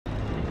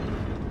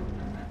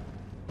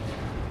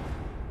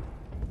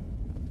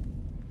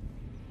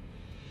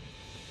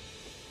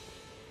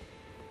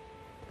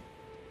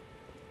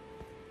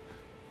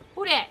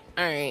Who that?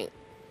 All right.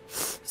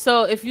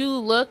 So if you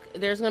look,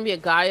 there's gonna be a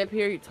guy up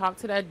here. You talk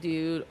to that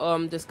dude.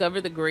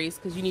 Discover the grace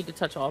because you need to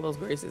touch all those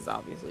graces,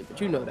 obviously. But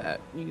you know that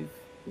you've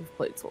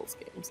played Souls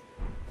games.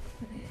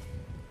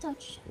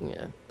 Touch.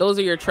 Yeah, those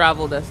are your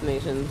travel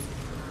destinations.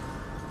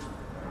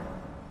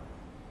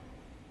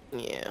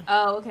 Yeah.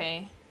 Oh,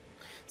 okay.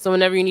 So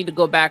whenever you need to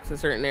go back to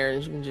certain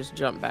areas, you can just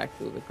jump back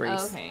through the grace.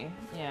 Oh, okay.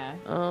 Yeah.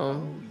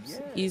 Yes.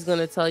 He's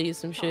gonna tell you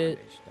some shit.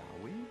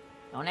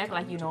 Don't act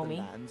like you know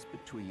me.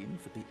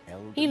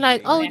 He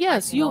like, oh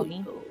yes, y'all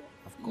them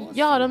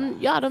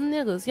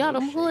niggas, y'all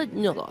them hood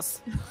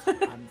niggas.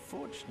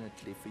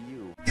 Unfortunately for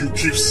you. You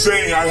keep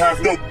saying I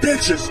have no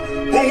bitches,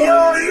 but where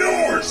are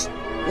yours?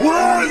 Where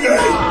are they?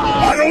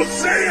 I don't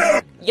see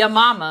them. Your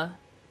mama.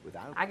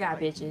 I got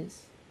bitches.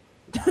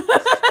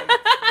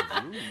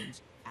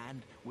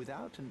 And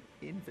without an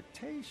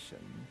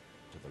invitation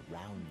to the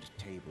round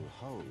table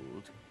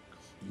hold,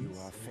 you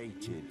are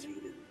fated,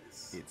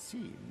 it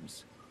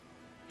seems,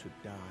 to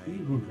die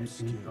in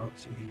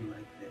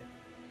obscurity.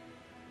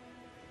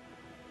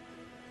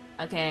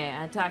 Okay,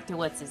 I talked to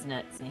what's his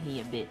nuts and he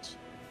a bitch.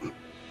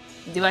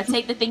 Do I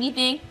take the thingy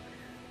thing?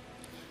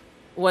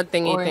 What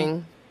thingy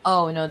thing?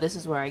 Oh no, this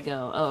is where I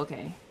go. Oh,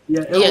 okay.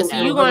 Yeah, yes,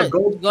 you want to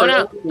go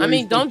down. I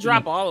mean, don't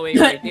drop all the way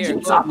right there.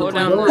 Go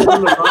down.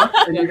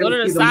 Go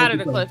to the side of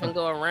the cliff and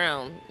go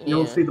around.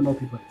 You'll see the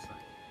multiplayer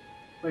side.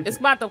 Right it's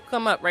about to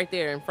come up right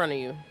there in front of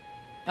you.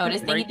 Oh,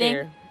 this thingy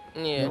thing?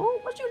 Yeah. Oh,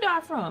 what you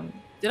die from?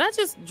 Did I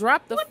just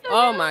drop the?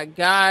 Oh my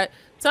god!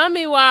 Tell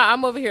me why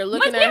I'm over here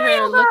looking at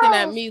her, looking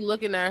at me,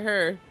 looking at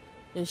her,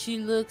 and she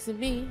looks at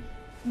me.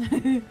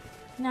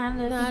 Now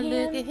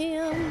look at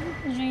him.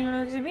 She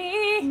looks at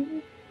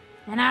me,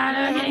 and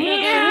I look at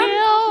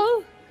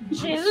him.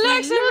 She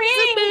looks at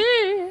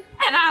me,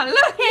 and I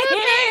look at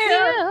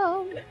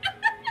him.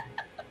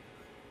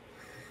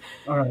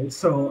 All right,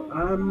 so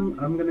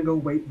I'm gonna go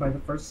wait by the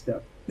first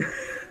step.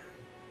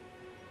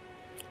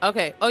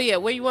 Okay. Oh yeah.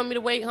 Where you want me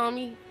to wait,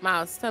 homie?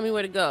 Miles, tell me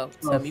where to go.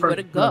 Tell me where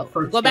to go.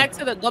 Go back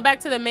to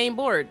the main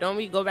board. Don't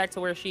we go back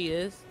to where she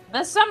is?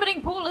 The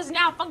summoning pool is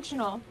now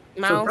functional.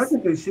 Miles. So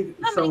technically,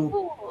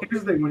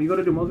 here's the thing: when you go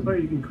to do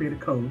multiplayer, you can create a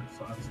code.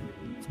 So obviously.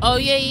 Oh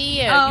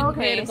yeah. Oh, you can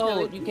create a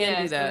code. So you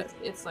can do that. So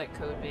it's like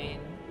code vein.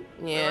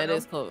 Yeah, it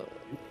is code.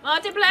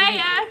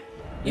 Multiplayer.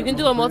 You can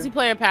do a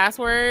multiplayer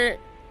password.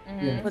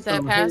 Yeah, put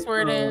that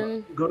password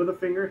in. Go to the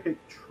finger, hit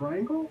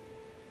triangle.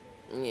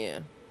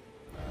 Yeah.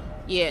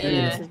 Yeah,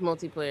 this is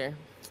multiplayer.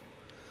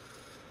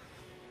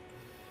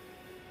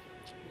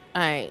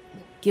 All right,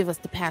 give us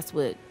the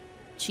password.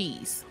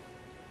 Cheese.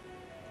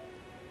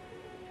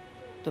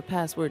 The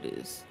password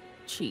is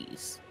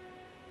cheese.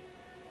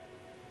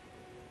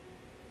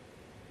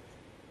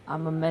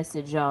 I'm gonna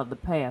message y'all the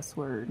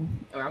password,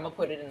 or I'm gonna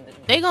put it in the.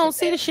 They gonna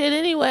see the shit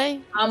anyway.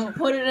 I'm gonna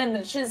put it in the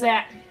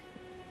Shazat.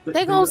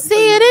 They gonna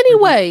see it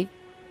anyway.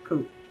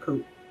 Cool.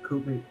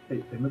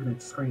 They looking at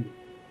the screen.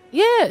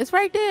 Yeah, it's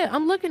right there.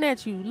 I'm looking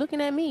at you, looking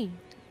at me.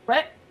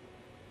 What?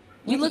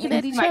 You looking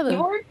at each other?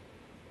 Keyboard?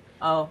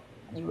 Oh,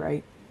 you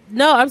right.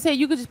 No, I'm saying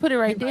you could just put it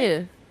right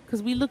there.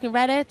 Cause we looking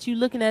right at you,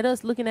 looking at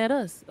us, looking at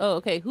us. Oh,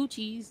 okay. Who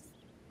cheese?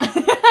 You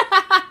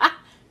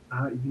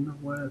know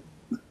what?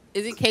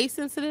 Is it case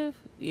sensitive?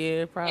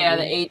 Yeah, probably. Yeah,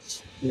 the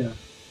H. Yeah.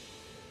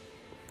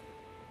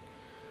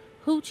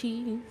 Who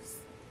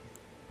cheese?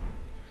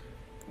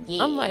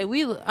 Yeah. I'm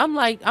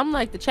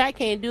like the chat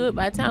can't do it.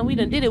 By the time we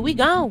done did it, we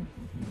gone.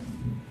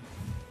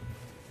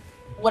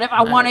 What if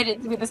I wanted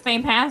it to be the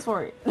same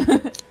password?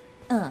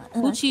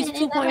 Who cheese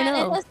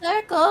 2.0?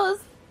 Circles.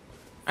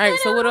 All right,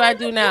 so what do I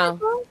do now?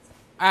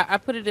 I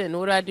put it in.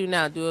 What do I do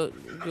now? Do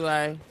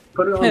I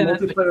put it on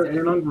multiplayer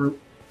and on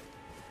group?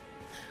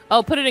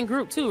 Oh, put it in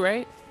group too,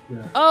 right?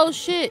 Yeah. Oh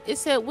shit! It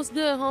said, "What's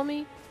good,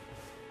 homie?"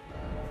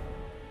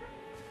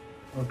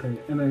 Okay,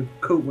 and then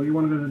Coop, what you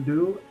want to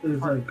do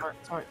is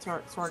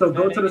Sort, so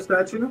go to the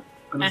statue.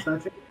 Go to the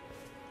statue.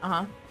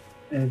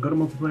 And go to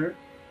multiplayer.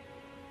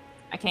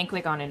 I can't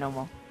click on it no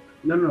more.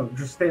 No,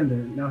 just stand there.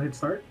 Now hit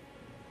start.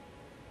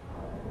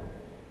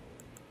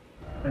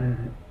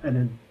 And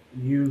then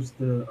use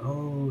the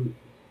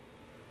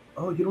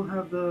you don't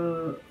have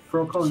the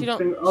furlong finger. She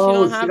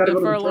don't have the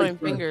furlong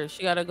finger.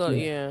 She gotta go.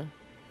 Yeah.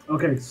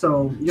 Okay,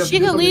 so she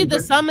can leave the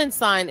summon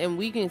sign, and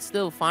we can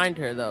still find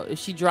her though if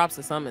she drops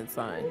the summon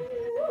sign.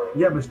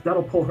 Yeah, but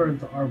that'll pull her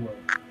into our world.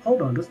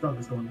 Hold on, this dog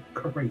is going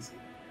crazy.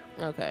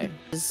 Okay.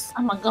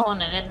 I'm gonna go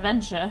on an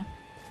adventure.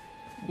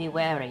 Be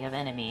wary of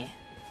enemy.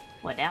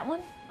 What, that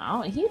one?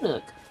 Oh, he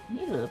look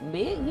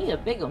big. He a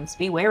big one.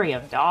 Be wary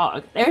of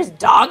dog. There's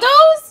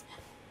doggos?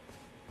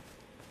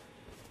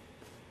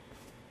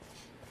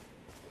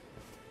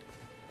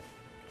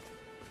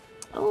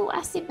 Oh,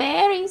 I see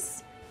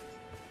berries.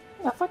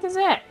 What the fuck is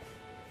that?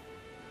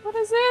 What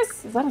is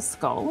this? Is that a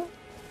skull?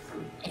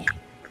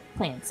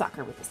 Playing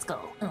soccer with the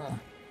skull.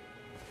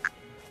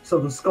 So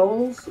the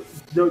skulls,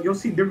 you'll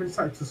see different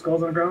types of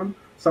skulls on the ground.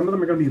 Some of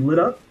them are going to be lit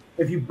up.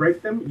 If you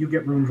break them, you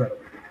get runes out of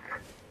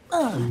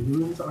them.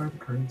 Runes are the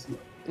currency.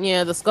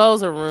 Yeah, the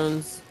skulls are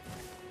runes.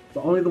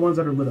 But only the ones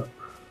that are lit up.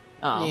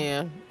 Oh.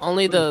 Yeah,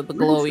 only the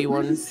glowy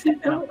ones.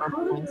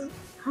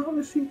 How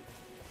is she?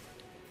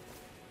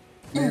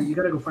 Man, you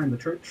gotta go find the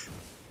church.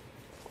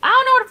 I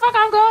don't know where the fuck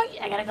I'm going.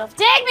 I gotta go.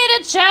 Take me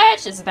to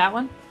church. Is it that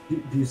one?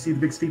 Do you see the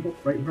big steeple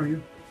right in front of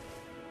you?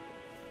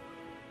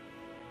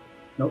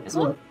 Nope. This Go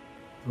one? up.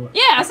 Go up.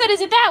 Yeah, I said,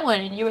 is it that one?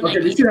 And you were Okay,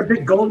 like, do you see that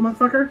big gold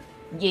motherfucker?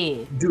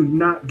 yeah. Do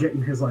not get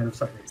in his line of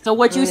sight. So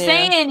what you Yeah.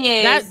 saying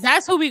is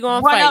That's who we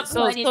gonna Run fight. up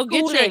So to his get your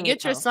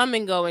Kool-Aid.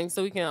 summon going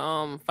so we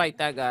can fight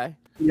that guy.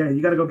 Yeah,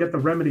 you gotta go get the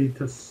remedy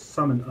to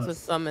summon us. To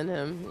summon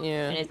him. And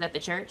Yeah. is that the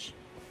church?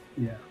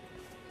 Yeah.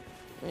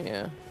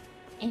 Yeah.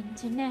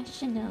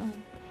 International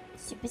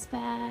Super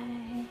Spy.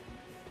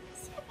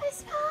 Super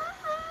Spy.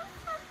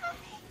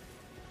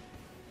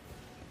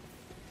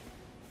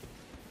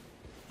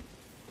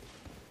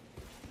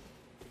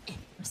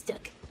 I'm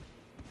stuck.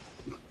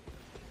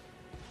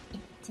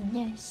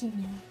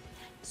 International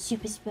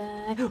Super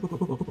Spy.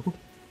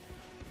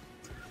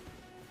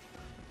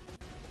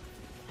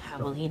 How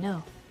will he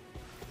know?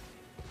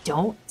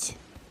 Don't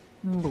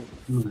move.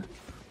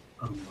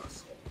 A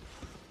muscle.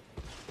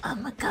 Oh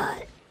my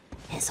god.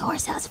 His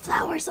horse has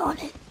flowers on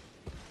it.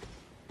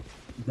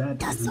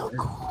 That's is so an-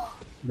 cool.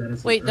 That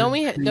is. Wait, an don't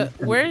we? urgent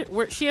thing.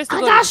 Where she has to I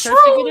go got to the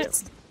church to get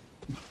shrooms!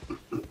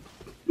 it?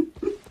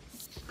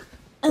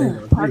 There you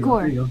go, Parkour.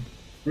 There you go.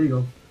 There you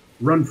go.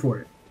 Run for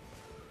it.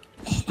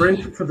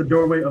 Sprint for the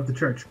doorway of the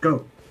church.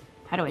 Go.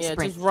 How do I Yeah,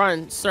 sprint? just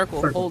run,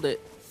 circle, hold it.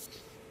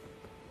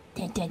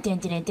 Ooh, You don't have to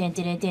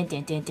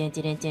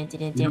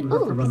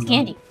run it's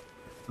candy.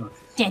 Oh,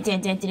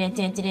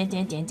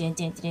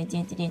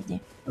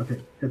 okay.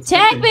 Hit Take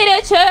something.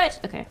 me to church.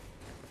 Okay.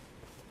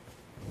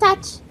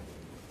 Touch.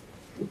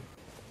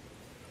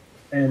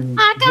 And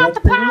I got the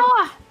resting-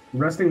 power.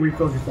 Resting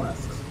refills your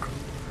flasks.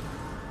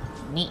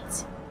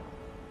 Neat.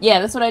 Yeah,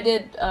 that's what I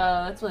did.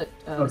 That's what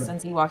Okay.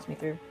 Sensei walked me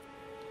through.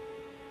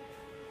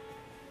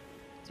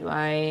 Do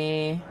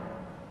I?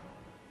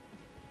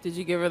 Did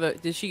you give her the?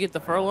 Did she get the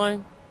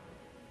furloin?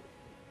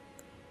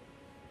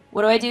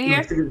 What do I do You here?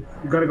 have to get-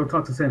 you gotta go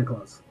talk to Santa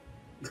Claus.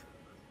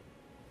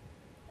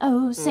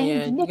 Oh, Yeah,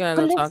 Saint you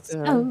gotta go talk Nicholas. to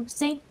him. Oh,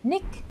 Saint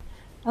Nick.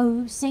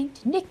 Oh,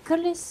 Saint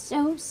Nicholas.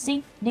 Oh,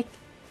 Saint Nick.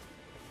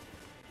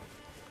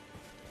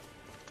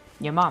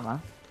 Your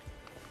mama.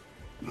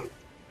 You're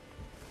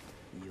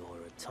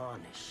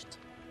tarnished.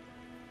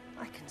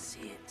 I can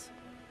see it.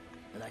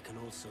 And I can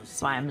also That's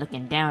see why I'm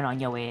looking down on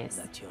your ass.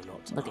 that you're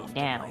not Looking after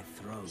down. my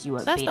throne. 'Cause you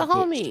a That's beta the bitch.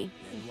 homie.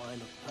 Then why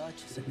not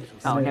purchase a little Oh,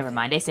 something? never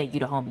mind. They said you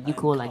the homie. You I'm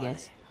cool, I Carly.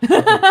 guess.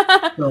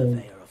 So,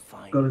 They are a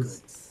fine go to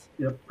goods.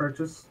 yep,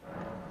 purchase.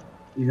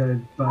 You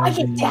gotta buy I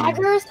get the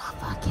daggers. Oh,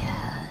 fuck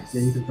yes.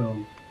 Yeah, you can throw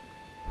them.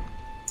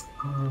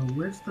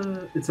 Where's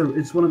the?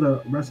 It's one of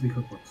the recipe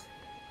cookbooks.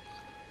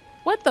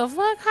 What the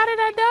fuck? How did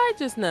I die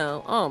just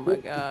now? Oh my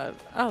god.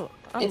 Oh,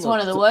 It's one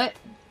of the what?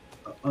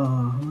 How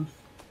much?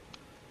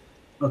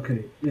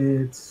 Okay,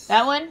 it's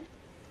That one?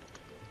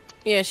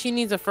 Yeah, she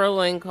needs a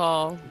furloin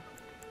call.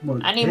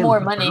 what, I need 10 more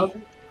per money.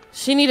 thousand?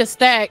 She need a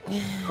stack.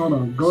 Hold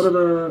on, go to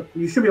the.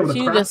 You should be able to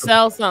She need craft to it.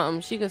 sell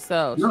something. She could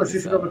sell. No, could she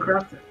should be sell. able to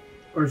craft it.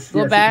 Or she,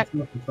 Go yeah, back. She can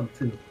sell some stuff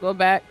too. Go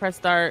back. Press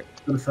start.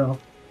 Go to sell.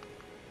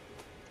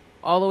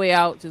 All the way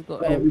out. Just go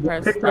Oh, and you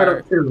press pick that start.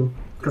 up too,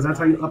 because that's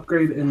how you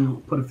upgrade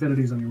and put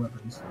affinities on your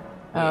weapons.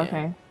 Oh,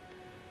 okay.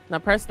 Now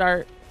press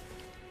start.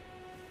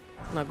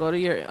 Now go to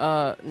your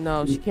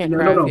no, she can't No,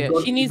 craft no, yet.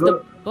 go- She needs go-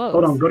 the books.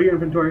 Hold on, go to your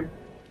inventory.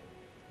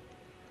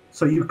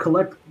 So you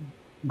collect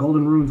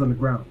golden runes on the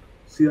ground.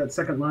 See that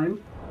second line?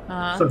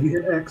 Uh-huh. So if you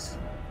hit X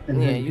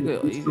and Yeah, then you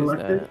could use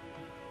select that. it.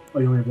 Oh,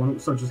 you only have one.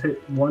 So just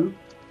hit one.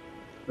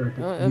 Or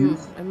hit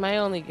use. It might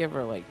only give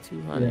her like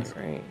 200, Yes.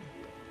 right?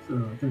 So I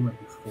think it might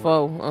be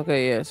four. Four.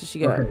 Okay, yeah. So she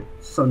got. Okay,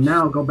 so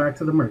now go back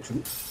to the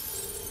merchant.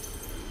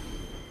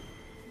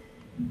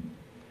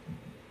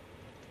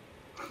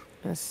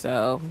 And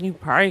sell. You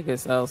probably could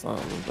sell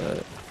something,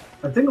 but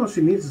I think all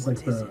she needs is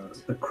like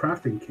the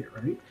crafting kit,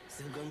 right?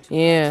 Still going to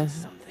yeah,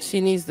 purchase something.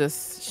 she needs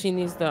this. She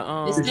needs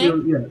the This Did thing?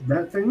 you- yeah,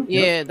 that thing.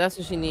 Yeah, Yep. that's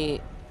what she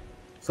need.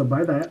 So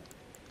buy that.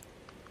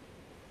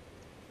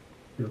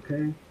 Okay,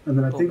 and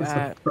then I Go think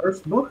back. it's the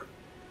first book.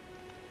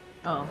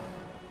 Oh.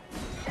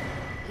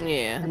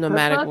 Yeah, The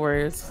nomadic book?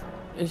 warriors.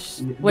 Yeah,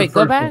 the Wait,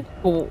 go first back.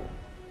 Oh,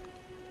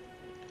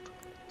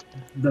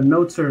 The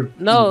notes are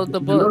No, the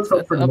notes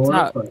book are for up lore,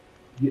 top. but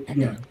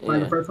yeah, buy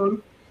the Yeah. first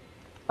one.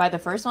 By the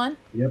first one?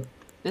 Yep.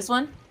 This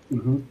one?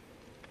 Mm-hmm.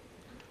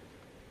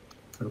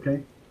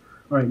 Okay.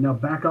 All right, now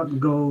back up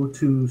and go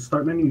to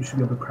start menu. You should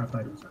be able to craft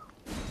items now.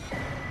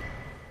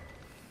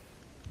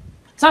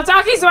 Stop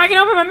talking so I can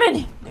open my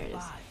menu. There it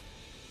is.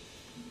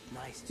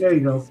 Nice to There you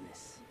do go.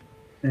 business.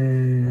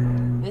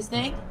 And This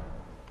thing?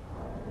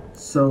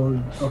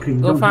 so, okay, you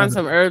go don't find have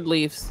some it. herb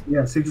leaves.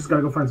 Yeah, so you just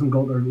gotta go find some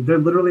gold. They're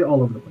literally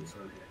all over the place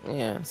already.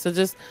 Yeah. So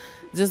just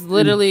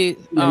literally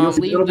Yeah, you'll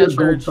see, leave it'll be the a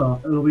gold church. saw.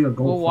 It'll be a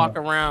gold. We'll walk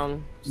saw.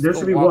 around. Just There go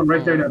should be walk one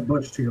right there. around. That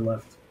bush to your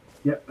left.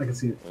 Yeah, I can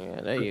see it.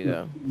 Yeah, there you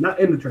go. Not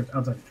in the church,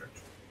 outside the church.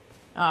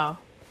 Oh.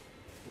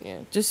 Yeah,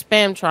 just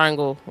spam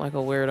triangle like a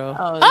weirdo.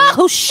 Oh,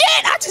 Oh shit!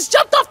 I just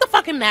jumped off the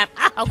fucking map.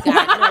 Oh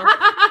god.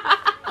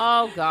 No.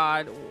 Oh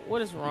God,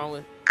 what is wrong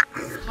with?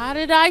 How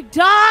did I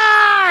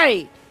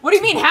die? What do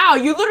you mean how?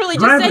 You literally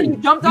just Gravity. said you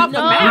jumped off the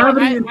No, map.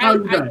 Gravity is how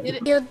you I die. did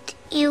it.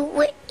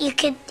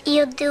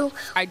 You do.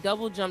 I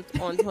double jumped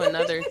onto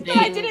another thing.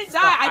 I didn't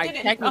die. I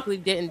didn't. technically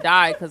didn't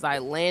die because I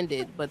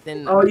landed, but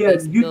then. Oh yeah,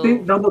 they you still-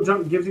 think double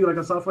jump gives you like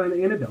a soft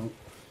landing, and it don't.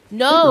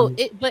 No,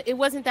 but it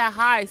wasn't that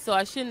high, so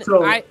I shouldn't.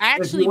 So I if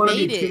actually you want to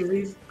made be it.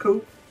 cheesy,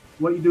 Coop,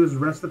 what you do is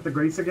rest at the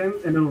grace again,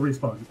 and it'll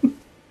respawn.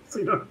 So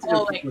you don't have to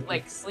Oh, get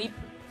like sleep.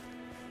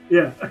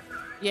 yeah.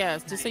 Yeah,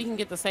 just so you can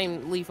get the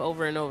same leaf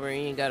over and over,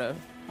 and you ain't gotta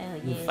Hell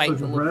fight So to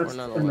just look for rest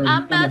another and one. then-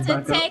 I'm about to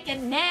back up. take a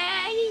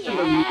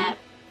nap.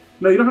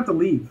 No, you don't have to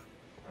leave,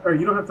 or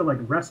you don't have to like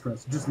rest.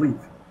 Just leave.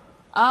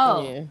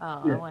 Oh. Yeah. Oh,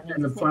 I Yeah, wanted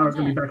and the to take flower's a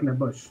gonna be nap. back in that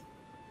bush.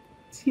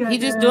 He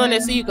just doing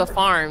it so you can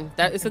farm.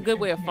 That it's a good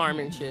way of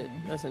farming shit.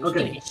 That's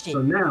interesting. Okay,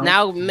 so now,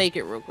 Now make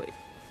it real quick.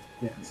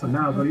 yeah, so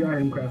now go to your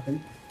item crafting.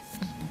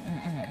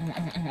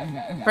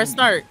 Press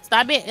start.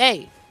 Stop it.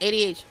 Hey,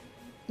 ADH.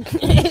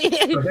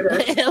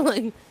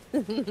 Like-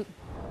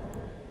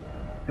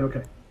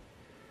 Okay.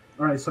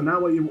 All right. So now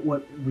what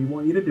we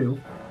want you to do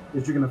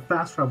is you're gonna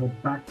fast travel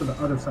back to the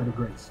other side of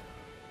Grace.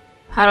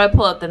 How do I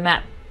pull up the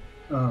map?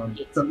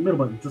 The middle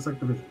button, just like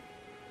the vision.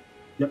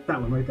 Yep,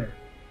 that one right there.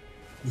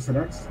 Just hit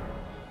X.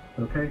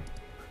 Okay.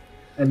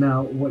 And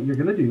now what you're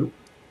gonna do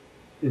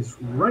is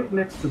right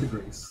next to the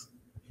Grace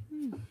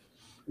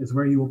is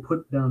where you will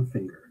put down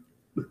finger.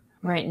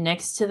 Right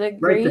next to the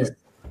Right grace. there.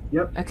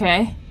 Yep.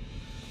 Okay.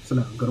 So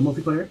now go to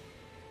multiplayer.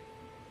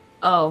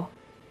 Oh.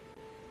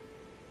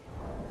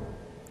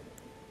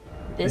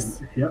 This.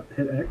 And, yep,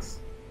 hit X.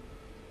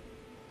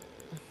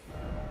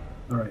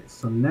 Alright,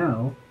 so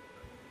now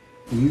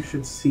you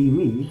should see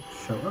me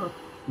show up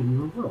in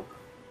your world.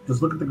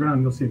 Just look at the ground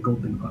and you'll see a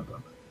gold thing pop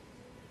up.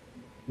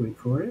 Wait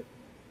for it.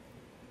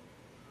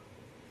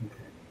 Okay.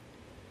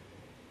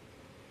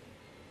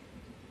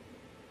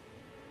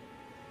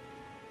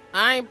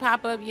 I ain't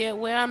pop up yet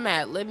where I'm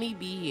at. Let me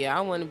be here.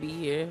 I want to be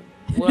here.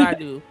 What do I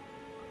do?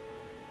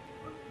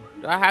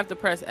 Do I have to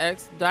press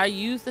X? Do I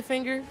use the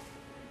finger?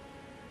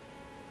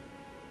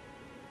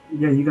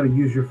 Yeah, you gotta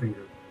use your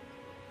finger.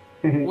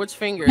 Which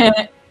finger?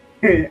 There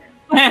it is.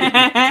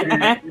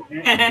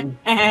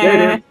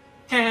 There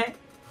Okay,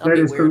 it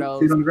is. See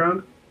weirdos. it on the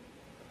ground?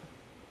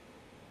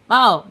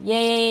 Oh,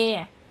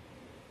 yeah.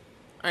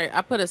 All right,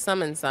 I put a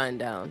summon sign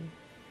down.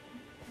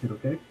 Hit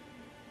okay.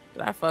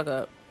 Did I fuck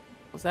up?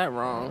 Was that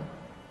wrong?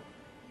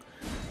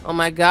 Oh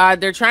my God,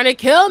 they're trying to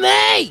kill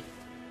me!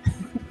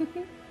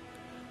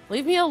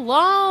 Leave me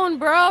alone,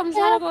 bro. I'm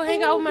trying to go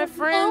hang out with my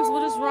friends.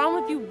 What is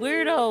wrong with you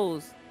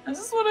weirdos? I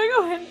just want to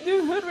go ahead and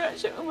do hood rat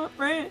shit with my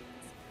friends.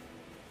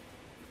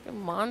 They're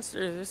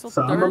monsters. They're so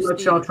So I'm gonna let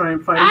thirsty. y'all try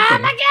and fight Oh each my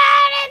other.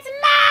 God, it's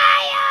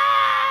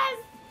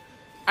Maya's!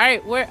 All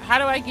right, where? How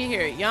do I get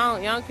here?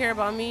 Y'all don't care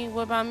about me.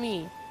 What about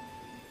me?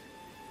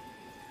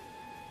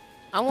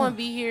 I want to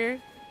be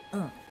here.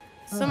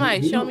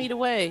 Somebody show me the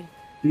way.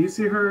 Do you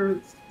see her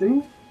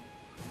thing?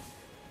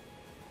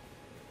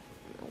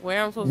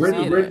 Where I'm supposed to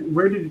see it?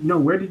 Where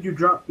did you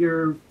drop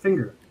your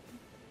finger?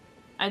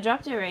 I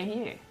dropped it right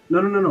here.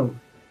 No.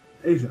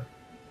 Asia.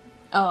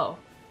 Oh.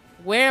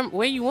 Where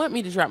you want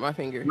me to drop my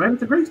finger? Right at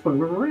the Grace Point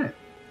where we're at.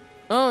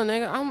 Oh,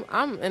 nigga,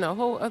 I'm in a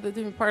whole other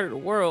different part of the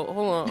world.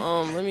 Hold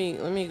on, let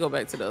me go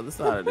back to the other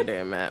side of the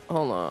damn map.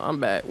 Hold on, I'm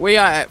back. Where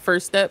y'all at?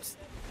 First steps.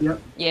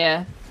 Yep.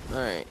 Yeah. All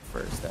right,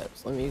 first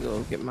steps. Let me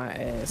go get my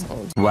ass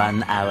on.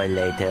 1 hour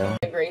later.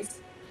 Grace.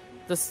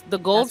 The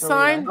gold That's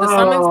where we sign, are. the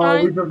summon Oh, we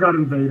sign. just got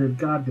invaded.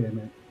 God damn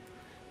it.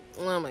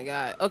 Oh my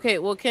God. Okay,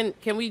 well, can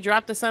we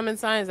drop the summon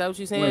sign? Is that what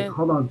you're saying? Wait,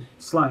 hold on.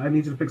 Sly, I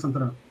need you to pick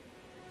something up.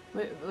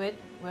 Wait,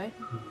 what?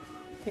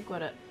 Pick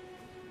what up?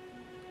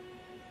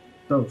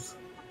 Those.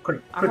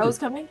 Quick. Our quickly. hose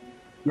coming? Our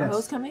Yes.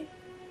 hose coming?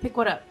 Pick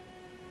what up?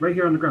 Right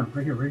here on the ground.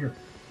 Right here.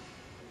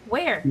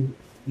 Where?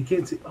 You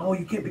can't see. Oh,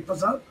 you can't pick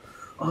those up?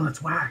 Oh,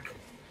 that's whack.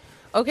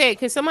 Okay,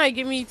 can somebody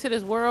get me to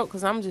this world?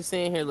 Cause I'm just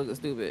sitting here looking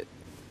stupid.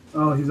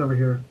 Oh, he's over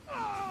here.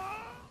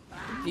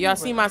 Do y'all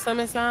see my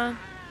summon sign?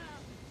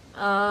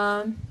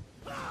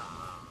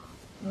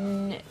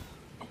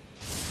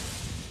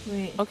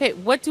 Wait. Okay,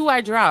 what do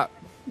I drop?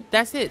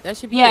 That's it. That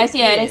should be Yeah, it. I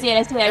see it. I see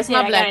it. That's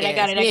my black I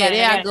got it. ass. Yeah,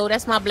 there I go.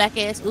 That's my black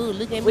ass. Ooh,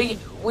 look at me.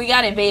 We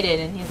got invaded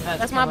and he's about to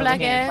That's come my over black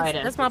here and ass. fight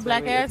us. That's my That's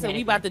black why we were ass, and we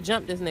panicking. about to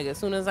jump this nigga. As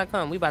soon as I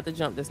come, we about to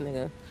jump this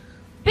nigga.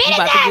 Beat his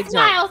about to ass, get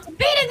Miles! jumped.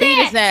 Beat his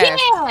Beat his ass! ass.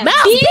 Yeah!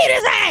 Mouse, Beat beat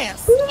his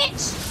ass!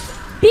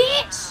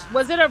 Bitch!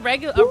 Was it a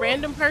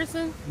random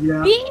person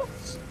Yeah.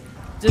 Bitch!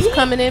 just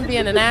coming in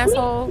being an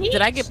asshole? Bitch.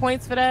 Did I get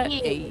points for that?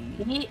 Yeah. Hey.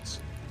 Bitch!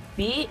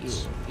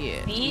 Bitch!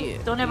 Yeah. Bitch!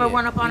 yeah, Don't ever yeah,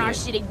 run up on yeah. our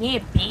shit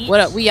again, bitch! What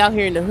up? We out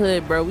here in the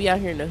hood, bro. We out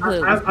here in the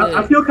hood. What's I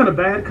good? feel kind of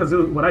bad because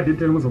what I did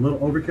to him was a little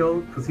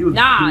overkill because he was.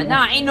 Nah, he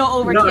was- ain't no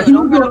overkill. No, he was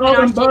Don't doing run up all on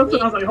our them shit, bugs,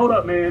 and I bitch. was like, "Hold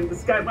up, man,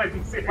 this guy might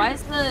be serious." Why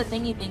is the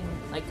thingy thing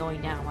like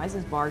going down? Why is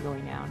this bar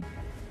going down?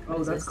 Oh,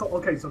 is that's this? called.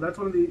 Okay, so that's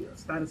one of the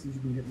statuses you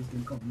can get in this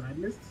game called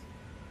Madness.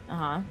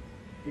 Uh-huh.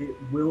 It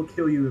will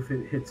kill you if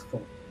it hits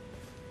full.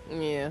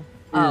 Yeah. It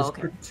Oh, is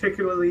okay.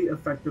 particularly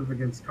effective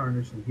against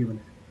Tarnish and human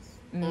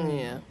enemies. Mm.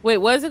 Yeah. Wait,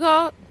 what is it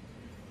called?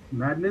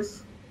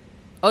 Madness.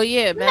 Oh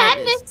yeah,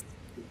 madness.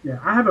 Yeah,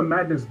 I have a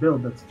madness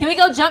build. That's. Can we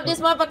go jump this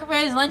motherfucker for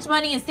his lunch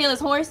money and steal his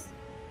horse?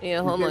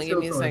 Yeah, hold on, give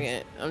me a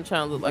second. I'm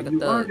trying to look like a You are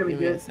thug. gonna Give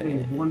me a get a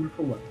second.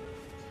 wonderful weapon.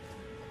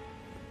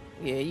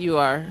 Yeah, you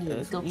are. Yeah,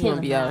 You go kill gonna him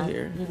be now. out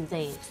here. Beat his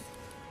ass.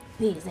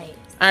 Beat his ass.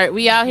 All right,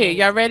 we out here.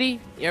 Y'all ready?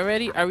 Y'all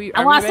ready? Are we?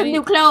 I Are want we some ready?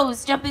 new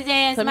clothes. Jump his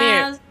ass, Come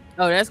Miles. here.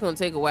 Oh, that's gonna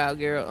take a while,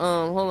 girl.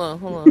 Hold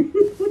on.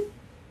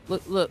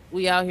 Look,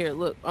 we out here.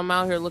 Look, I'm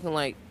out here looking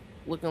like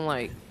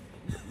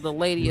the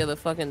lady of the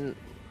fucking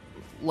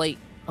lake.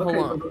 Hold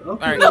on. Okay. All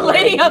right, The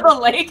lady of the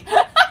lake.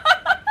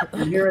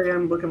 And here I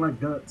am looking like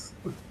guts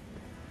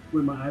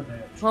with my eye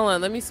patch. hold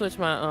on. Let me switch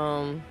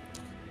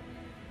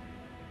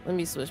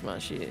my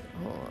shit.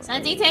 Hold on.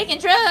 Sunty taking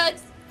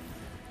drugs.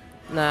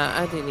 Nah,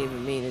 I didn't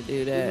even mean to do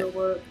You that. know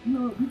what?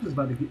 No, we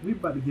about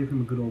to give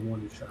him a good old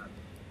warning shot.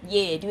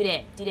 Yeah, do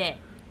that. Do that.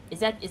 Is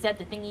that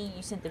the thingy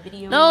you sent the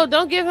video? No,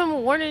 don't give him a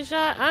warning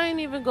shot. I ain't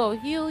even go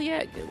heal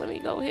yet. Let me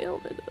go heal,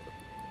 nigga.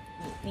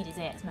 Yeah, beat his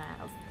ass,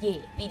 Miles. Yeah,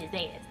 beat his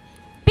ass.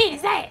 Beat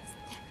his ass.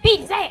 Beat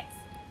his ass.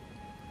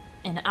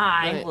 And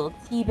I Right. will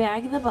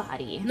teabag the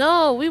body.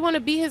 No, we want to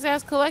beat his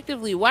ass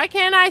collectively. Why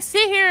can't I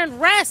sit here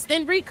and rest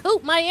and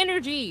recoup my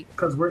energy?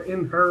 Because we're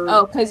in her.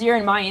 Oh, because you're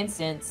in my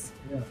instance.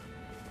 Yeah.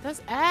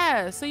 That's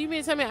ass. So you mean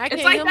to tell me I can't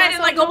It's like heal that in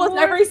myself like no almost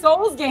more? every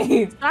Souls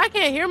game. I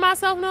can't hear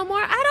myself no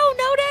more. I don't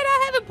know that.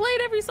 I haven't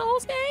played every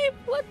Souls game.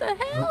 What the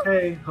hell?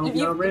 Okay, hope If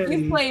y'all ready.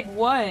 you've played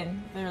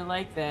one, they're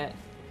like that.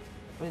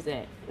 What is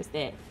that? What's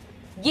that?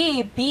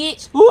 Yeah,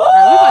 bitch. Alright,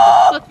 we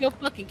about to fuck your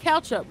fucking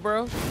couch up,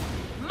 bro.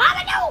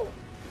 Mama, no!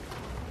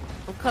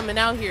 I'm coming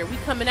out here. We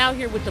coming out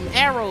here with them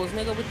arrows,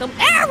 nigga. With them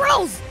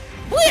arrows.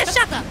 Booyah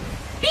shaka.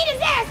 Beat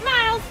his ass,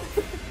 Miles.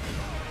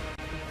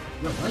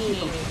 Yo, why Yeah. you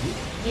so cute?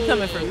 He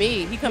coming for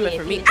me. He coming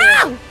for me. beat his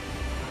ass. Ow!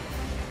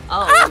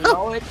 Oh, Ow!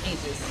 Lord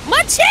Jesus.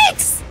 My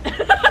cheeks!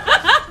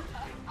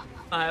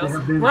 Miles. They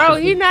have been Bro, so-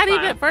 he not My-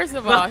 even, first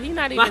of all, he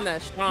not even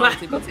that strong my-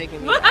 to be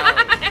taking me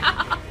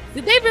out.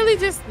 Did they really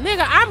just,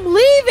 nigga, I'm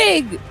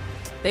leaving!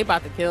 They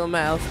about to kill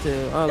Miles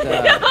too. Oh,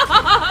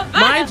 God.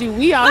 Mind you,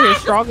 we out here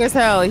strong as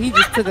hell. He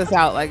just took us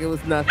out like it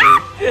was nothing.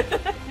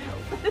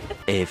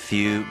 A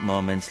few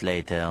moments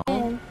later.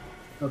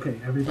 Okay,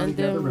 everybody And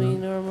gather then we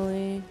around.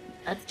 normally...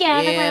 Let's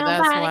gather Yeah, around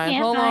that's by the why.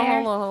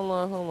 campfire. Hold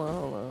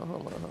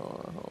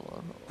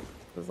on.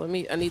 Cause I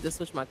need to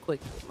switch my quick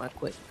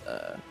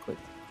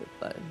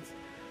buttons.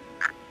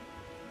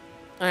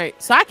 All right,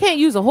 so I can't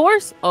use a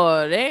horse.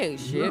 Oh, they ain't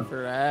shit No.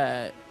 for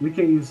that. We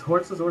can't use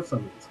horses or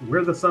summons.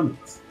 We're the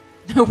summons.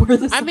 We're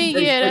the I mean,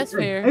 yeah, that's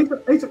fair.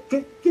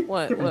 Get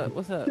What? back. What?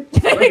 What's up?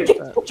 Right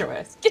here. Get your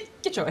ass.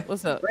 Get your ass.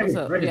 What's up? Right What's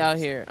here, up? right We here. out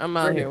here. I'm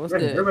out Right here. What's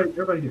right good?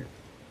 Everybody here.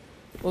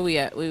 Where we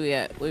at?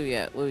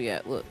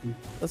 Look,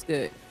 what's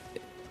good?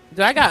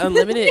 Do I got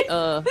unlimited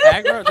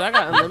aggro? Do I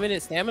got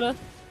unlimited stamina?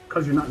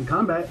 Because you're not in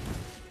combat.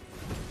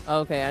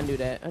 Okay, I knew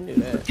that. You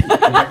know,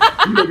 get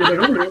back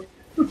over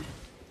there.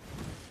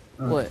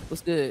 What?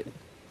 What's good?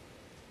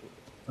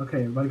 Okay,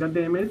 everybody got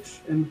damage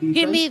and defense.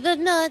 Give me the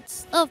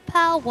nuts of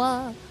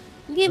power.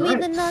 Give me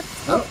Alright. the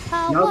nuts Oh, of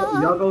power.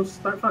 y'all go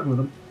start fucking with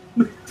them.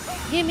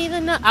 Give me the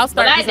nut. I'll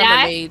start Will I because I'm a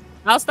die? mage.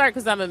 I'll start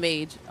because I'm a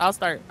mage. I'll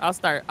start.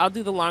 I'll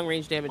do the long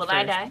range damage Will first.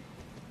 I die?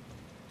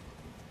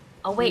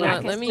 Oh wait, Let- I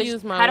can let me switch.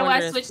 use my How do I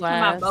wondrous switch to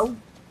my flask. bow?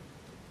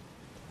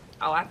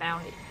 Oh, I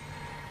found it.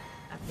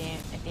 I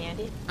found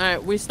it. All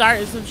right, we're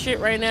starting some shit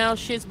right now.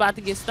 Shit's about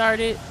to get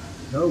started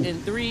No.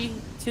 in 3,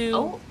 2.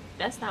 Oh,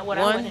 that's not what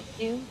One. I wanted to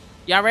do.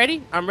 Y'all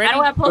ready? I'm ready. How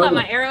do I pull Go. out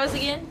my arrows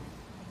again?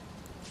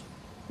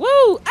 Woo!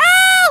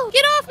 Ow!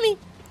 Get off me!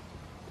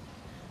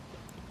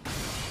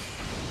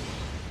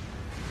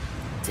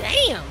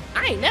 Damn!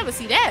 I ain't never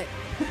see that.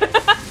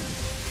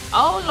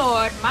 Oh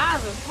Lord,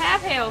 Miles is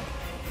half health.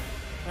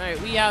 All right,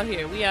 we out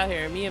here. Me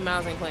and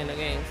Miles ain't playing no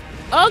games.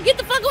 Oh, get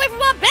the fuck away from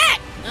my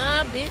back!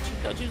 Bitch, you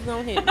thought you was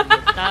gonna hit me.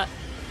 Stop.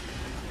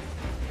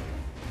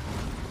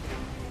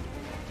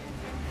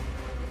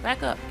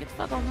 Back up. Get the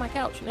fuck off my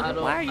couch,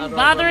 nigga. Why are you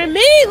bothering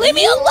me? Leave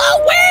me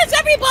alone! Where's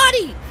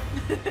everybody?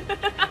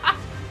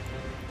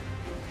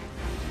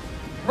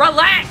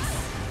 Relax.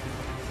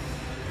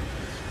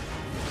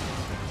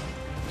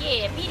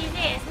 Yeah, beat his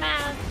ass,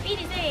 Miles. Beat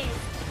his ass.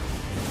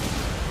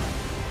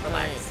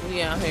 Relax.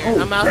 We out here. Oh,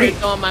 I'm out here great.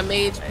 throwing my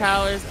mage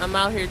powers. I'm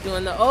out here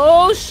doing the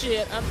oh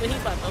shit. He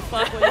about to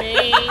fuck with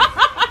me.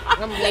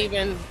 I'm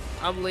leaving.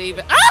 Oh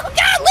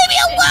God, leave me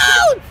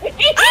alone!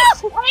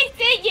 Oh,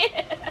 wasted you.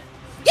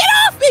 Get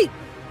off me!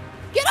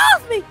 Get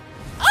off me!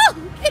 Oh,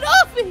 get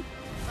off me!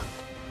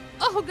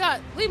 Oh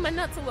God, leave my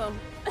nuts alone.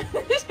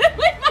 Leave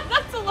my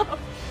nuts alone.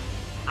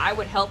 I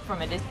would help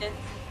from a distance,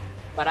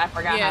 but I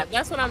forgot Yeah, how to,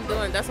 that's what I'm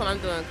doing. Because I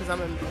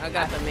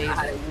got the mage.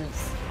 how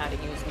to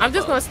use my I'm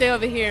just bow. gonna stay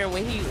over here, and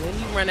when he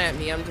run at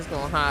me, I'm just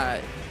gonna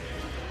hide.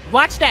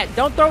 Watch that!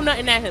 Don't throw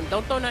nothing at him.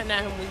 Don't throw nothing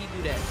at him when he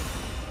do that.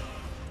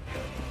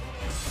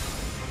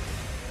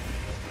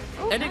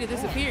 Oh, That not nigga bad.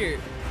 disappeared.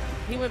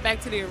 He went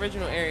back to the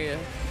original area.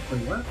 Wait,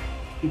 what?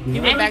 He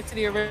went back to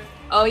the original.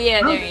 Oh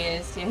yeah, there he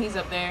is. Yeah, he's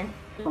up there.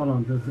 Hold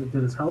on.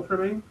 Did his health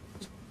remain?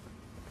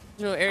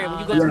 original area. When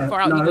you go too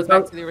far out, he goes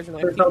back to the original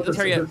area. Let's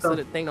hurry up so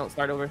the thing don't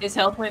start over. His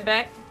health went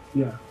back?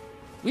 Yeah.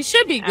 We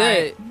should be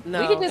good. Right.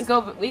 No. We could just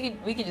go, we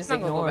could just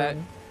ignore back.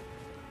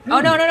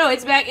 Oh, no,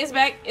 it's back to look,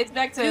 half. Yeah, it's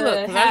back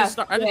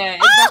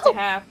to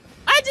half.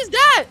 I just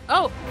died!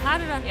 Oh, how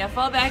did I? Yeah,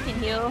 fall back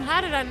and heal.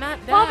 How did I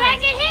not die? Fall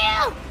back and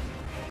heal!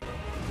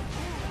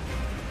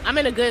 I'm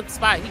in a good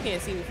spot. He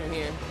can't see me from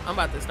here. I'm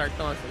about to start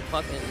throwing some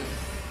fucking...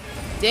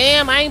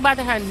 Damn, I ain't about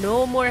to have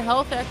no more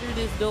health after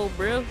this though,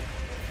 bro.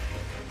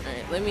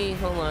 Alright, let me...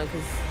 Hold on,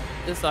 because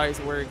this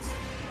always works.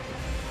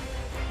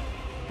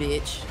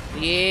 Bitch.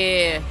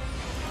 Yeah.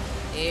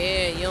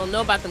 Yeah, you don't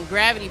know about them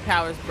gravity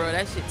powers, bro.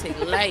 That shit take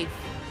life.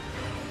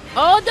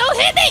 Oh, don't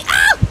hit me!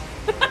 Oh!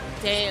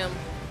 Damn.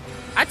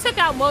 I took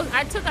out a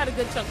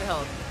good chunk of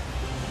health.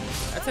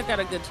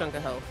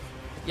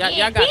 Y'all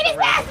got the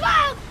rest.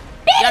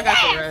 Y'all got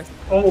the rest.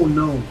 Oh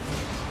no.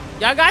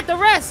 Y'all got the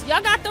rest.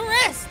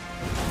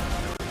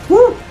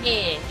 Woo!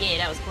 Yeah,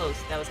 that was close.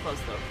 That was close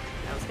though.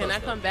 Can I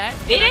come back?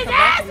 Beat his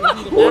ass!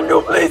 Oh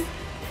no, please!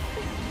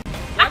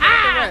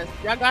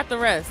 Y'all got the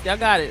rest. Y'all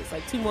got it. It's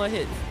like 2 more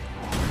hits.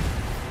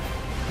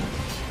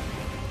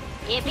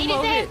 Yeah, beat his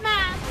ass,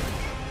 Mom.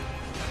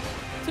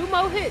 2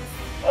 more hits.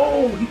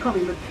 Oh, he caught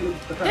me.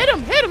 Hit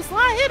him,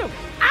 Sly, hit him.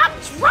 I'm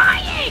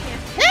trying!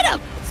 Hit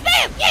him!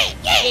 Spam!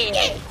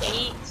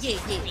 Yeah.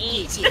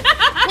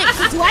 Wait,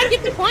 so do I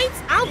get the points?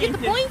 I don't get the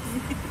points?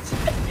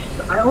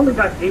 I only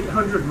got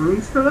 800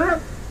 runes for that?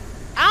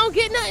 I don't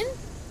get nothing.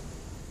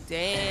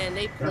 Damn,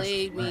 they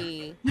played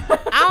me.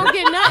 I don't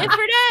get nothing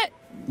for that.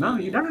 No,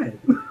 you died.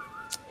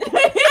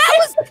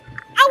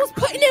 I was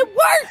putting in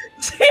work.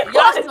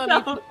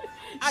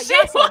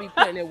 Y'all saw me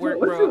putting in work,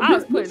 bro. I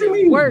was putting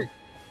in work.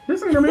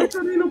 This ain't America.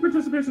 There ain't no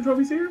participation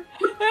trophies here.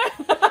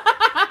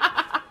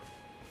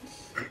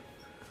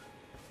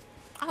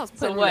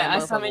 So what? I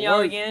summon y'all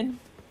again?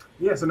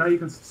 Yeah. So now you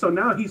can. So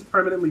now he's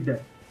permanently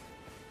dead.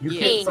 You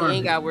can't farm you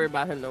ain't him. got to worry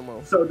about him no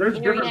more. So there's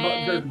different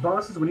there's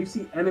bosses. When you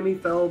see enemy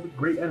felled,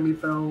 great enemy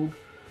felled,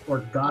 or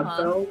god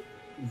felled,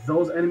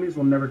 those enemies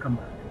will never come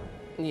back.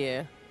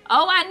 Yeah.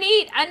 Oh, I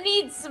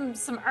need some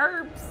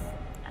herbs.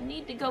 I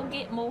need to go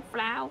get more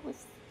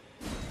flowers.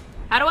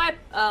 How do I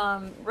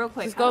real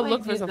quick? Just go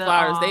look for some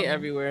flowers. They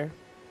everywhere.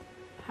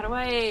 How do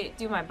I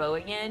do my bow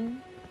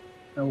again?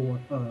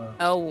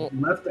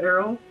 Left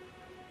arrow.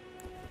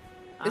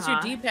 It's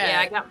your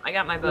D-pad. Yeah, I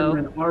got my bow.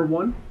 And then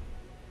R1.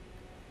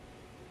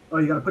 Oh,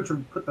 you gotta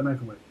put the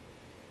knife away.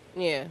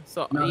 Yeah.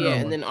 So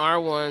and then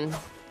R1.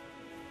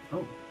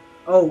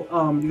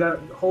 You gotta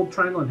hold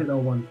triangle and hit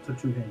L1 to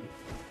two-handed.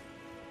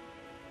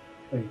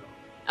 There you go.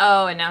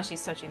 Oh, and now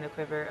she's touching the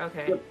quiver.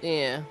 Okay. Yep.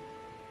 Yeah.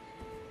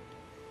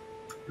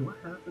 Do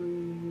I have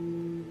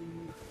any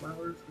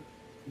flowers?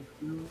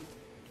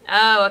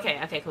 Oh,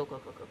 okay. Okay, cool.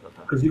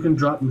 Because you can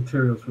drop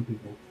materials for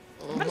people.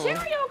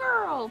 Material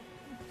girl!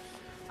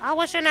 I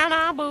washing out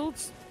our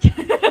boots.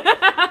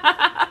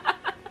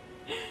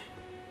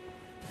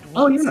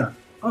 Oh, yeah.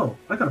 Oh,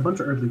 I got a bunch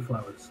of earthly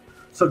flowers.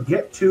 So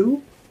get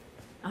 2.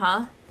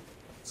 Uh-huh.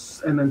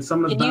 And then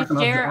some of the back. Can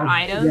you share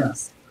items? Yeah.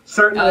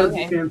 Certain items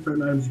you can,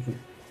 certain items you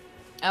can't.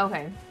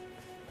 Okay.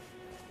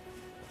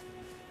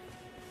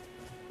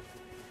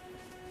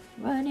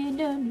 Running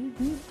down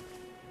the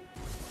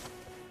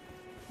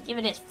Give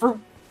it its fruit.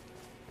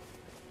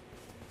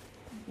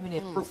 Give it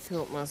its fruit.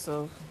 Killed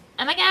myself.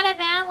 Oh my god, I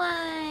found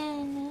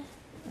one!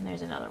 And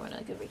there's another one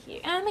like over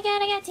here. Oh my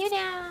god, I got 2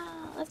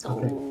 now! Let's go.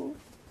 Okay.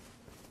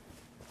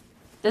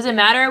 Does it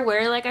matter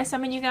where like I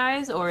summon you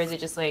guys, or is it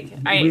just like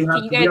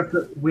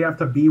we have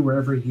to be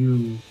wherever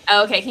you?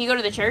 Oh, okay, can you go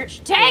to the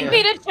church? Take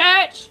me to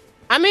church.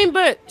 I mean,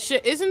 but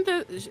shit,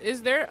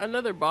 is there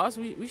another boss?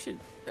 We should.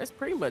 That's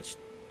pretty much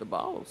the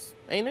boss,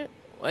 ain't it?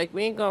 Like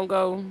we ain't gonna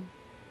go.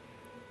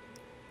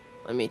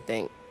 Let me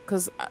think,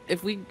 cause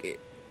if we,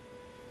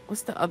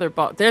 what's the other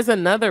boss? There's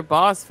another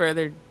boss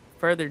further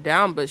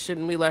down, but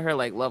shouldn't we let her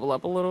like level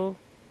up a little?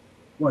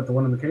 What, the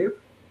one in the cave?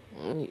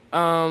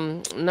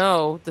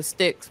 No, the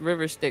sticks,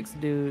 river sticks,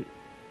 dude.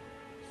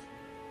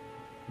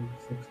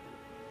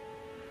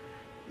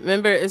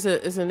 Remember, it's a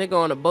nigga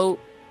on a boat.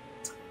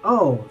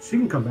 Oh, she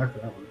can come back for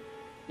that one.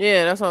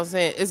 Yeah, that's what I'm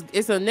saying.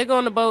 It's a nigga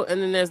on the boat,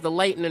 and then there's the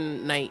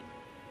lightning knight.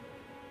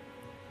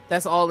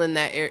 That's all in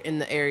that in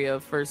the area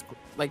of first,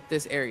 like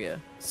this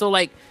area. So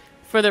like,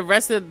 for the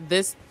rest of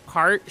this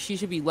part, she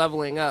should be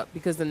leveling up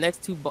because the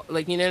next 2,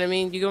 like, you know what I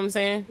mean? You get what I'm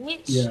saying?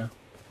 Yeah.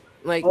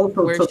 Like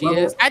also, where she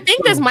is. I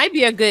think this might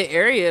be a good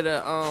area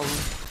to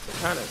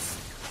kind of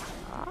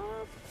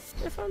stop,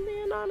 if I'm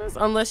being honest.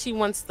 Unless she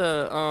wants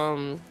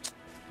to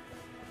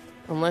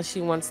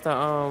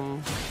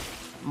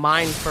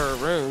mine for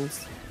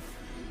runes.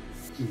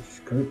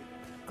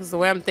 Because the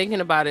way I'm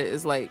thinking about it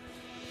is like,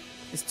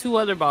 it's 2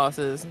 other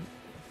bosses,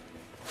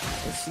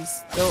 and she's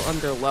still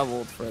under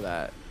leveled for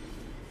that.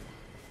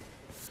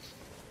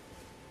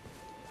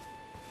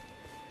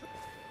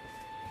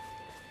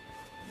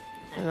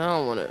 And I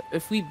don't want to.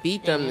 If we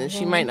beat them, then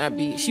she might not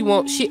be. She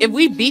won't. If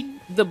we beat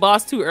the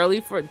boss too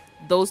early for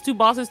those 2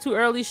 bosses too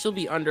early, she'll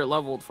be under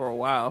leveled for a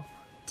while.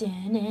 Shut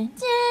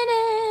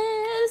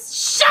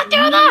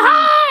through the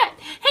heart.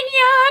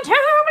 you're to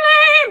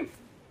blame.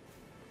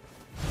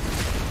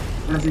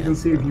 As you can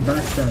see, if you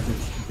backstab,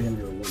 it's damn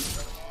near a one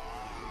shot.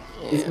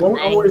 It Yeah.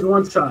 won't always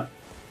one shot.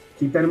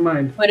 Keep that in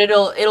mind. But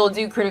it'll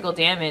do critical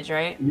damage,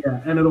 right?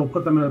 Yeah, and it'll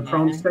put them in a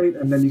prone state,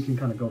 and then you can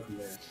kind of go from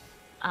there.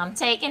 I'm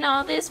taking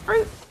all this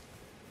fruit.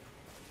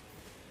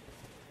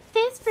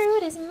 This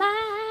fruit is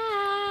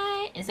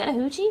mine. Is that a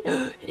hoochie?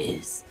 It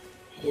is.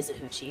 It is a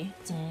hoochie.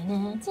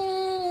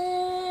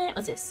 Dun-dun-dun.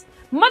 What's this?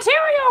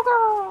 Material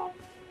girl.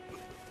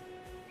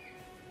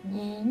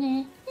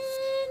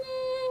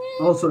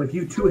 Also, if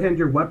you two-hand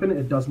your weapon,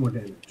 it does more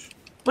damage.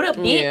 What up,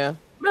 bitch? Yeah.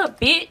 What up,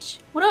 bitch?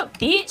 What up,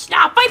 bitch?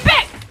 Nah, fight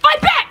back!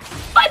 Fight back!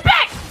 Fight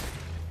back!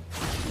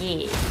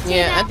 Yeah.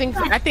 Yeah, I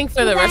think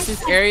for the rest of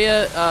this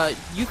area,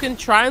 you can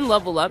try and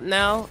level up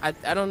now.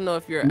 I don't know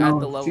if you're at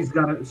the level. she's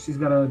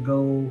gotta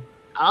go.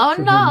 Oh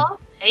to no,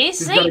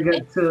 She's gotta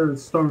get to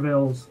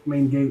Stormvale's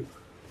main gate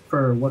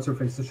for what's her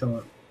face to show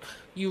up.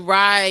 You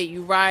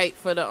right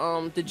for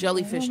the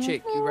jellyfish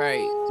chick. You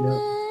right.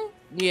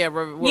 Yeah,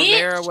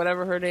 Rivera,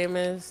 whatever her name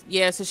is.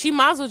 Yeah, so she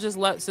might as well just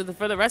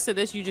for the rest of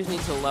this, you just need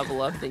to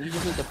level up. Then you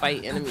just need to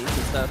fight enemies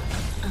and stuff.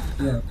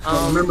 Yeah.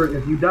 But remember,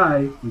 if you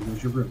die, you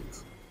lose your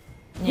runes.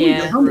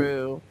 Yeah.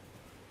 True.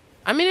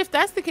 I mean, if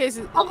that's the case,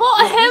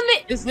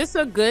 is this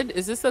a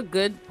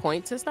good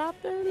point to stop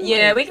then?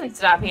 Yeah, Like, we can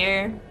stop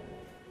here.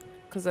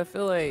 Cause I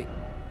feel like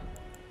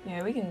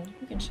we can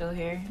chill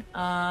here.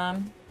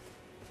 I'm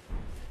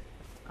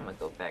gonna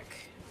go back.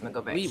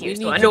 here.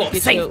 So I know I'm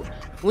safe.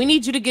 We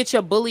need you to get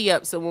your bully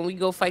up so when we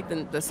go fight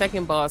the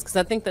second boss, because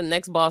I think the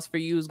next boss for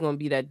you is gonna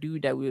be that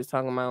dude that we was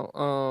talking about.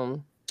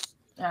 Oh,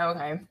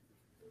 okay.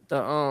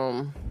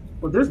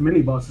 Well, there's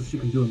mini bosses she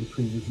can do in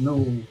between. There's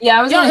no. Yeah,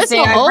 I was gonna say.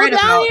 A I hole read down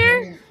about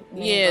here.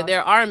 Yeah,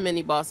 there are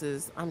mini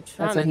bosses. I'm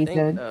trying to think.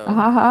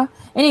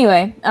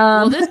 Anyway,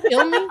 will this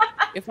kill me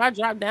if I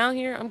drop down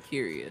here? I'm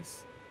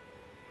curious.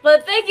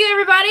 But thank you,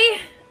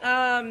 everybody.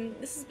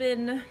 This has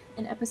been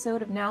an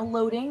episode of Now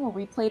Loading, where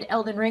we played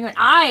Elden Ring.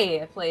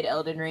 I played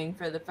Elden Ring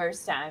for the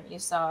first time. You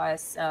saw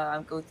us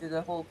go through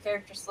the whole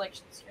character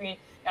selection screen,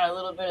 got a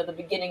little bit of the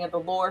beginning of the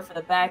lore for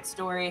the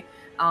backstory.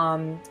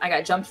 I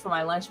got jumped for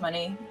my lunch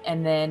money,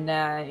 and then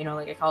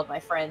like I called my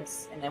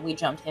friends, and then we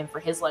jumped him for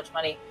his lunch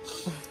money.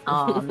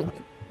 And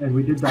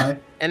we did die.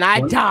 And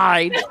I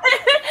died.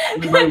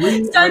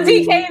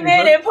 Sunzi came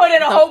in and put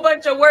in a whole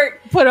bunch of work.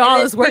 Put all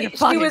his work and she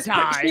fucking was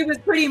died. She was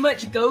pretty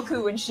much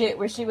Goku and shit,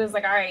 where she was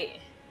like, "All right,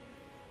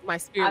 my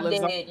spirit lives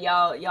dead.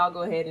 Y'all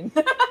go ahead and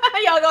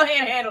y'all go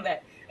ahead and handle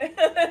that."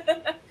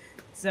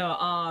 So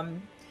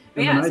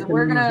so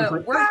we're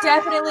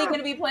definitely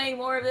gonna be playing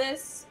more of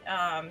this.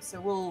 So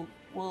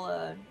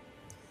we'll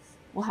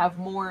have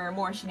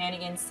more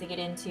shenanigans to get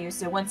into.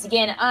 So once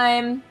again,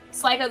 I'm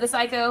Slyko the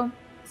Psycho.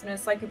 It's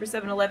Slyko for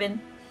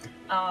 7-Eleven.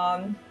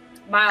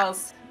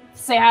 Miles,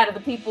 say hi to the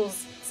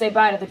peoples. Say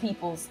bye to the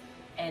peoples.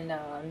 And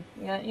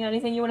you got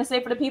anything you want to say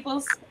for the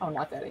peoples? Oh,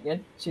 not that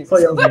again. Jesus.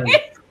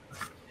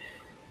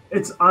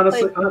 It's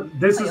honestly,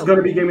 this is going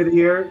to be game of the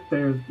year.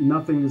 There's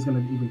nothing is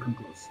going to even come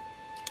close.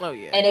 Oh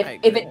yeah. And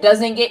if it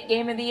doesn't get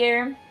game of the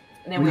year,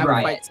 then we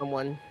riot. Fight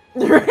someone.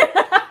 Sunzi,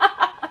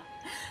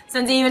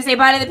 you want to say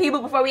bye to the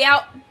people before we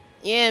out?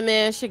 Yeah,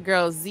 man, it's your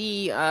girl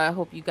Z. I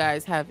hope you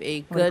guys have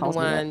a good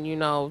one. You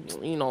know,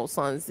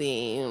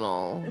 Sunzi,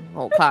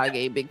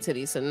 Hokage, Big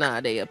Titty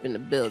Sanade up in the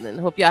building.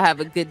 Hope y'all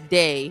have a good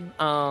day.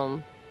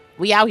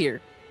 We out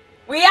here.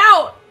 We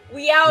out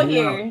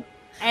here.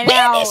 And we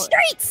in these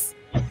streets.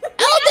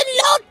 Elden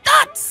Lord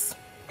Thots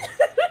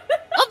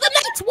of the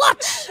Night's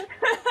Watch.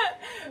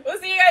 We'll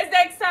see you guys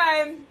next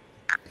time.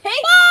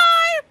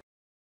 Bye.